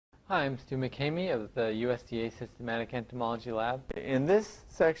Hi, I'm Stu McCamey of the USDA Systematic Entomology Lab. In this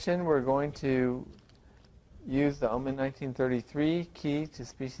section, we're going to use the Alma 1933 key to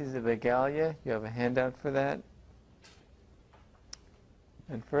species of Agallia. You have a handout for that.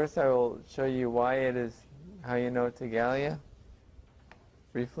 And first, I will show you why it is, how you know it's Agallia,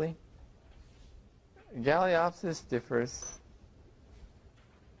 briefly. Agalliopsis differs,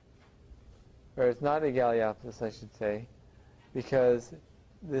 or it's not Agalliopsis, I should say, because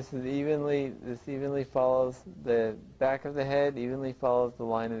this evenly follows the back of the head, evenly follows the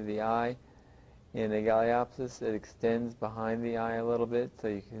line of the eye. In Agalliopsis, it extends behind the eye a little bit, so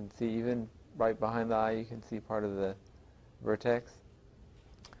you can see even right behind the eye, you can see part of the vertex.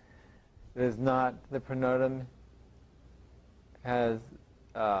 It is not, the pronotum has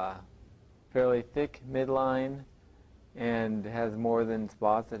fairly thick midline and has more than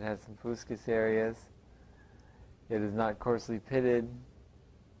spots. It has some fuscous areas. It is not coarsely pitted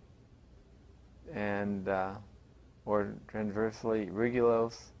and or transversely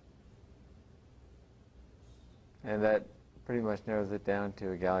rigulose, and that pretty much narrows it down to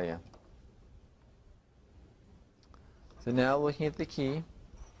Agallia. So now looking at the key,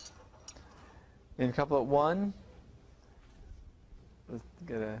 in couplet 1, let's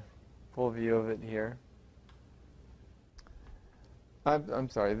get a full view of it here. I'm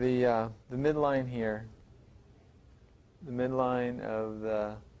sorry, the midline here, the midline of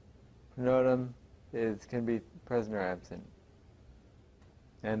the pronotum can be present or absent,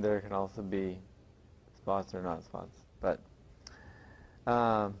 and there can also be spots or not spots. But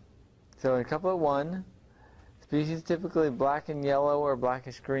so in couplet 1, species typically black and yellow or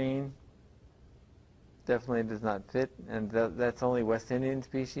blackish green. Definitely does not fit, and that's only West Indian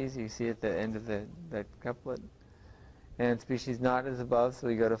species. You see at the end of that couplet. And species not is above, so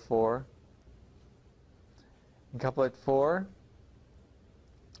we go to 4. In couplet 4,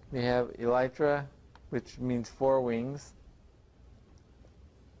 we have elytra, which means 4 wings.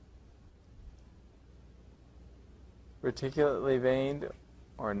 Reticulately veined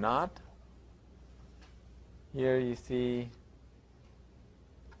or not. Here you see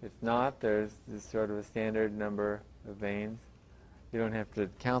it's not. There's sort of a standard number of veins. You don't have to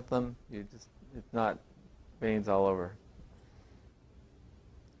count them. It's not veins all over.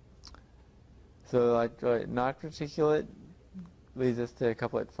 So like not reticulate leads us to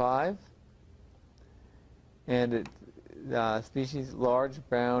couplet 5. And it species large,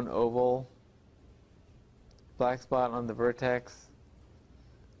 brown, oval, black spot on the vertex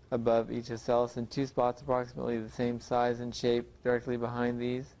above each ocellus, and 2 spots approximately the same size and shape directly behind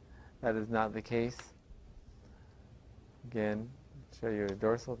these. That is not the case. Again, show you a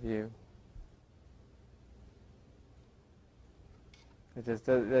dorsal view. It's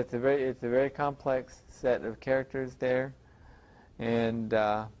a very complex set of characters there, and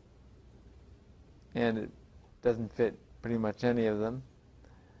it doesn't fit pretty much any of them,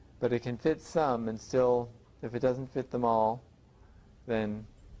 but it can fit some, and still, if it doesn't fit them all, then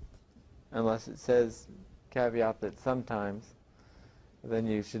unless it says caveat that sometimes, then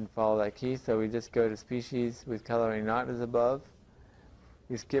you shouldn't follow that key. So we just go to species with coloring not as above.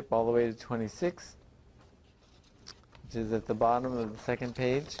 We skip all the way to 26, which is at the bottom of the second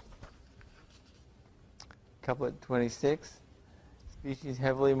page. Couplet 26, species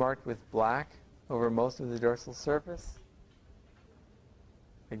heavily marked with black over most of the dorsal surface.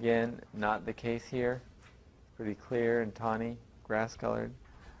 Again, not the case here. Pretty clear and tawny, grass colored.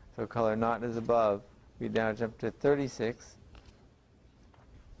 So color not is above. We now jump to 36.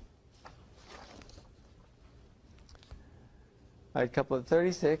 At couplet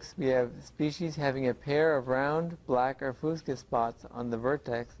 36, we have species having a pair of round, black, or fuscous spots on the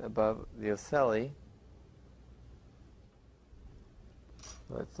vertex above the ocelli.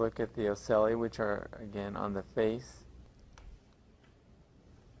 Let's look at the ocelli, which are, again, on the face.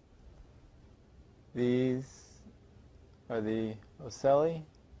 These are the ocelli,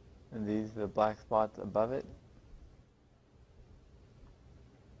 and these are the black spots above it.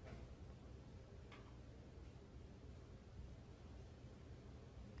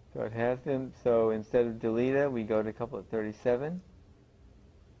 So it has them. So instead of deleta, we go to couplet 37.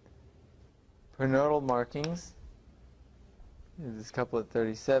 Pronotal markings. This is couplet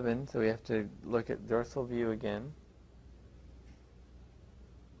 37, so we have to look at dorsal view again.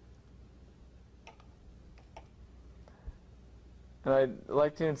 And I'd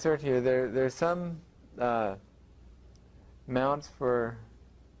like to insert here, there's some mounts for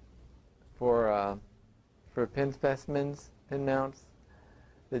pin specimens, pin mounts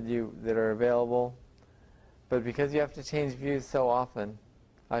that are available, but because you have to change views so often,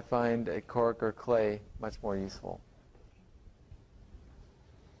 I find a cork or clay much more useful.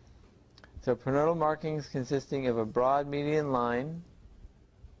 So pronotal markings consisting of a broad median line.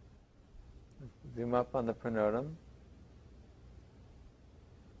 Zoom up on the pronotum.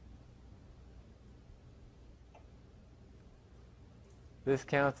 This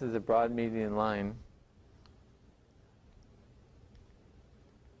counts as a broad median line.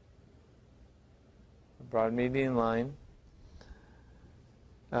 A broad median line.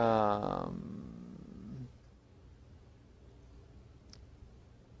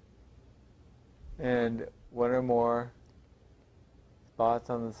 And one or more spots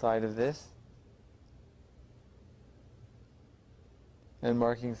on the side of this. And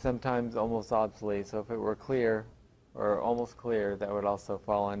marking sometimes almost obsolete. So if it were clear, or almost clear, that would also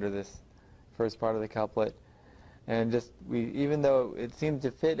fall under this first part of the couplet. And just even though it seems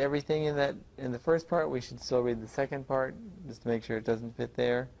to fit everything in the first part, we should still read the second part just to make sure it doesn't fit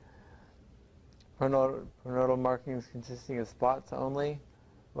there. Pronotal markings consisting of spots only.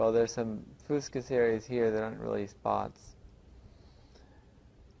 Well, there's some fuscous areas here that aren't really spots,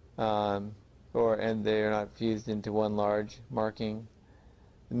 and they are not fused into one large marking.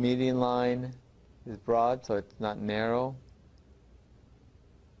 The median line is broad, so it's not narrow.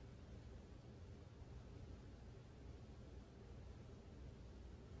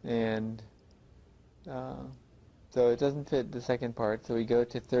 And so it doesn't fit the second part, so we go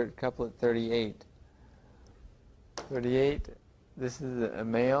to couplet 38. 38, this is a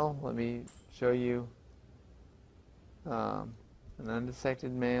male. Let me show you an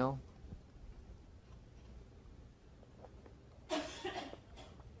undissected male.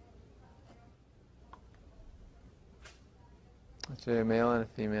 I'll show you a male and a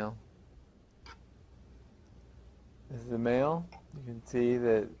female. This is a male. You can see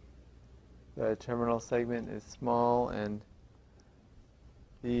that the terminal segment is small, and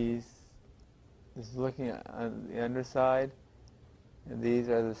this is looking at the underside, and these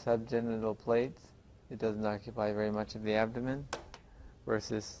are the subgenital plates. It doesn't occupy very much of the abdomen,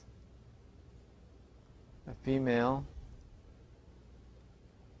 versus a female.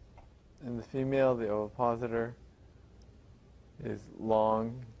 In the female, the ovipositor is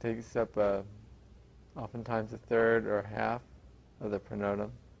long, takes up oftentimes a third or half of the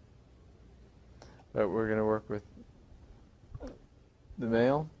pronotum. But we're going to work with the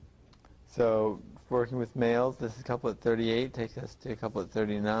male. So working with males, this is couplet 38, takes us to couplet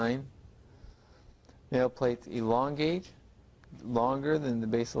 39. Male plates elongate, longer than the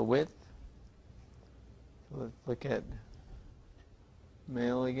basal width. So let's look at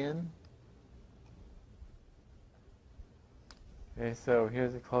male again. Okay, so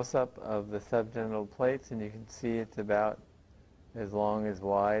here's a close-up of the subgenital plates, and you can see it's about as long as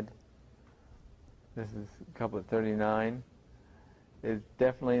wide. This is couplet 39. It's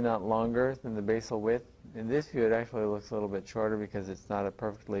definitely not longer than the basal width. In this view, it actually looks a little bit shorter because it's not a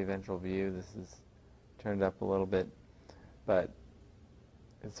perfectly ventral view. This is turned up a little bit, but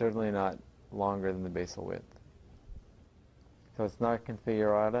it's certainly not longer than the basal width. So it's not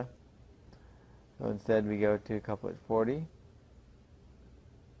configurata. So instead, we go to couplet 40.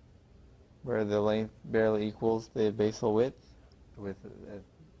 Where the length barely equals the basal width, with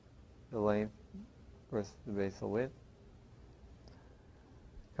the length versus the basal width.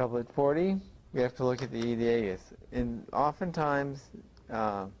 Couplet 40, we have to look at the EDAGIS. And oftentimes,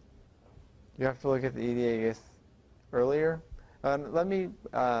 you have to look at the EDAGIS earlier. Let me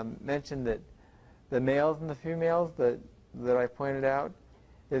mention that the males and the females that I pointed out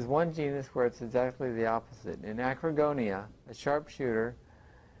is one genus where it's exactly the opposite. In Acrogonia, a sharpshooter,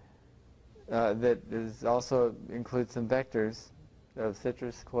 that is also includes some vectors of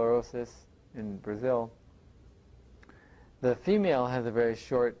citrus sclerosis in Brazil. The female has a very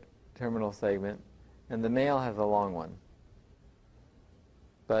short terminal segment, and the male has a long one.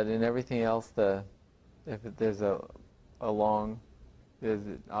 But in everything else, if there's there's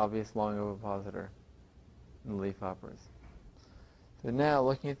an obvious long ovipositor in the leafhoppers. So now,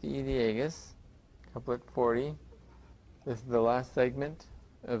 looking at the EDAGIS, couplet 40, this is the last segment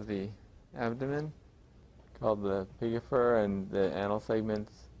of the abdomen, called the pygophore, and the anal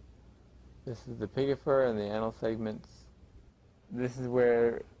segments. This is the pygophore and the anal segments. This is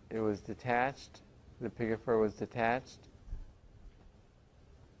where it was detached. The pygophore was detached.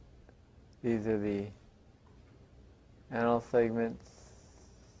 These are the anal segments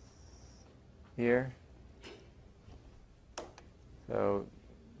here. So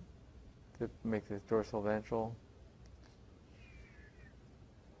to make this dorsal ventral.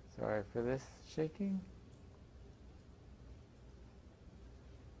 Sorry for this shaking.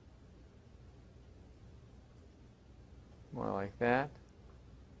 More like that.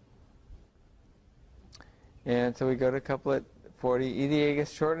 And so we go to couplet 40.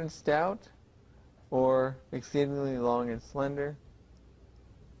 EDAGIS short and stout. or exceedingly long and slender.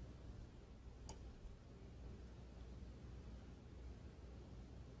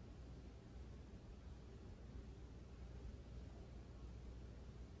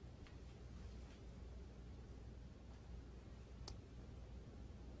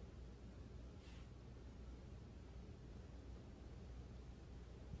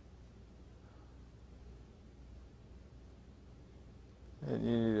 And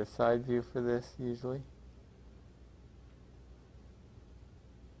you need a side view for this usually.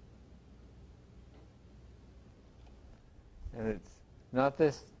 And it's not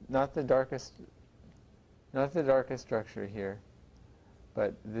the darkest structure here,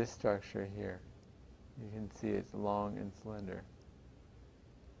 but this structure here. You can see it's long and slender.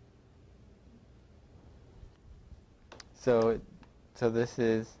 So this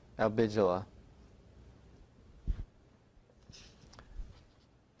is Albigula.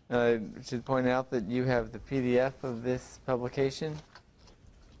 I should point out that you have the PDF of this publication,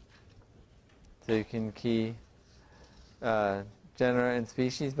 so you can key genera and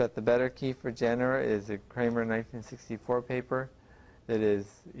species, but the better key for genera is a Kramer 1964 paper that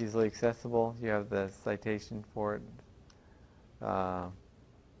is easily accessible. You have the citation for it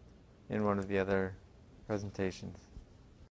in one of the other presentations.